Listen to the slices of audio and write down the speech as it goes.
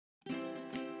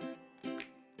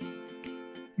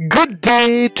Good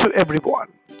day to everyone.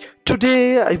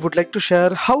 Today I would like to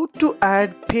share how to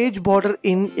add page border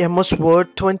in MS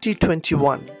Word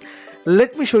 2021.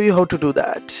 Let me show you how to do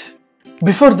that.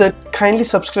 Before that, kindly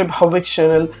subscribe HowXT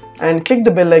channel and click the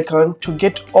bell icon to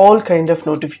get all kind of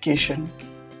notification.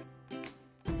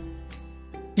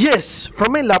 Yes,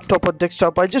 from my laptop or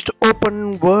desktop, I just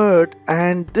open Word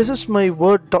and this is my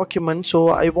Word document. So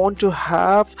I want to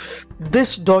have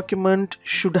this document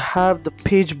should have the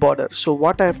page border. So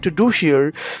what I have to do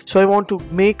here, so I want to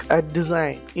make a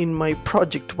design in my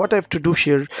project. What I have to do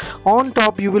here, on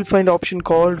top you will find option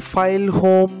called File,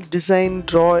 Home, Design,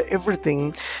 Draw,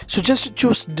 Everything. So just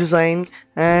choose Design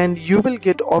and you will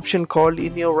get option called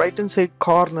in your right hand side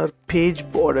corner page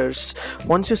borders.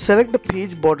 Once you select the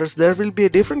page borders, there will be a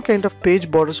different kind of page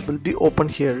borders will be open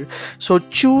here. So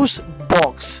choose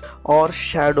box or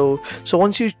shadow. So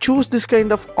once you choose this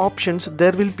kind of options,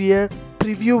 there will be a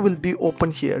preview will be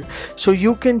open here, so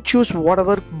you can choose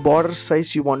whatever border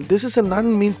size you want. This is a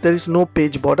none means there is no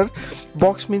page border,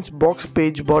 box means box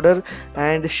page border,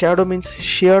 and shadow means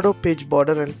shadow page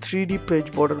border, and 3D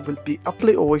page border will be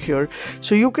apply over here.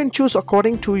 So you can choose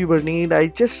according to your need. I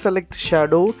just select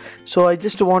shadow, so I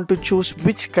just want to choose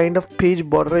which kind of page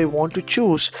border I want to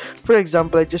choose. For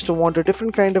example, I just want a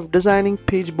different kind of designing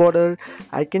page border.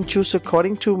 I can choose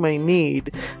according to my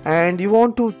need. And you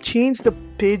want to change the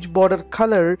page border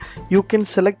color, you can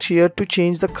select here to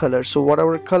change the color. So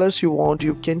whatever colors you want,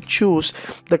 you can choose.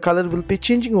 The color will be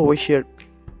changing over here.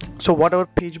 So whatever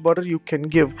page border you can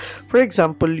give. For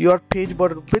example, your page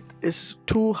border width is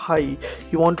too high,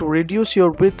 you want to reduce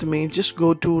your width, means just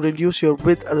go to reduce your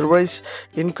width, otherwise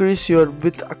increase your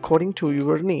width according to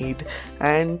your need.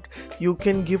 And you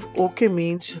can give OK,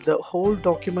 means the whole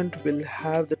document will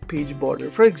have the page border.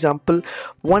 For example,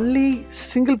 only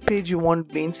single page you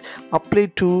want, means apply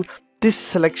to this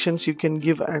selections you can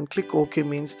give, and click OK,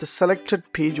 means the selected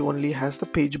page only has the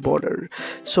page border.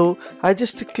 So I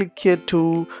just click here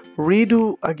to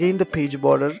redo again the page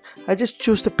border. I just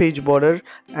choose the page border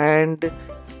and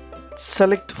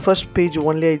select first page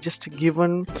only I just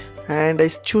given, and I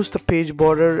choose the page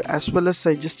border as well as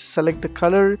I just select the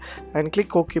color and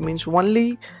click OK, means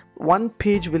only one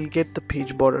page will get the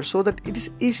page border, so that it is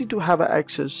easy to have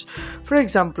access. For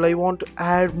example, I want to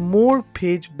add more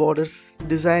page borders,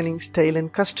 designing style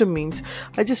and custom, means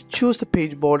I just choose the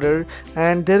page border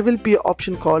and there will be an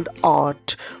option called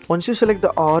art. Once you select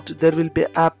the art, there will be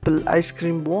apple, ice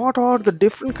cream, what are the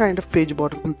different kind of page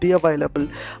border will be available.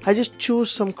 I just choose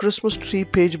some Christmas tree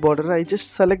page border. I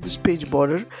just select this page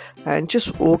border and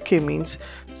just OK, means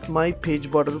my page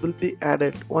border will be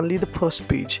added, only the first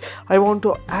page. I want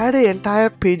to add a entire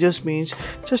pages, means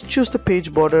just choose the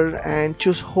page border and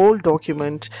choose whole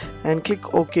document and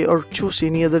click OK, or choose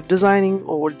any other designing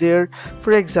over there.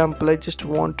 For example, I just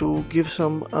want to give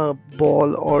some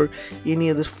ball or any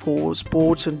other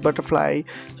sports and butterfly,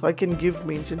 so I can give,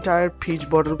 means entire page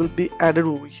border will be added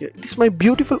over here. It is my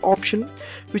beautiful option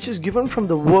which is given from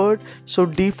the Word. So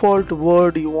default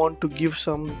Word, you want to give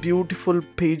some beautiful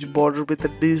page border with a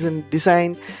decent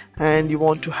design, and you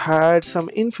want to add some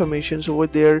informations over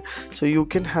there, so you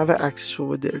can have access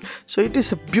over there. So it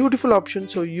is a beautiful option.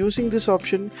 So using this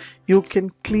option, you can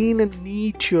clean and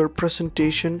neat your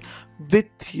presentation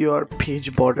with your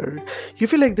page border.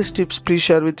 If you like these tips, please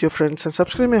share with your friends and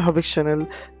subscribe my HowXT channel.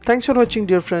 Thanks for watching,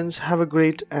 dear friends. Have a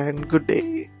great and good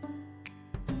day.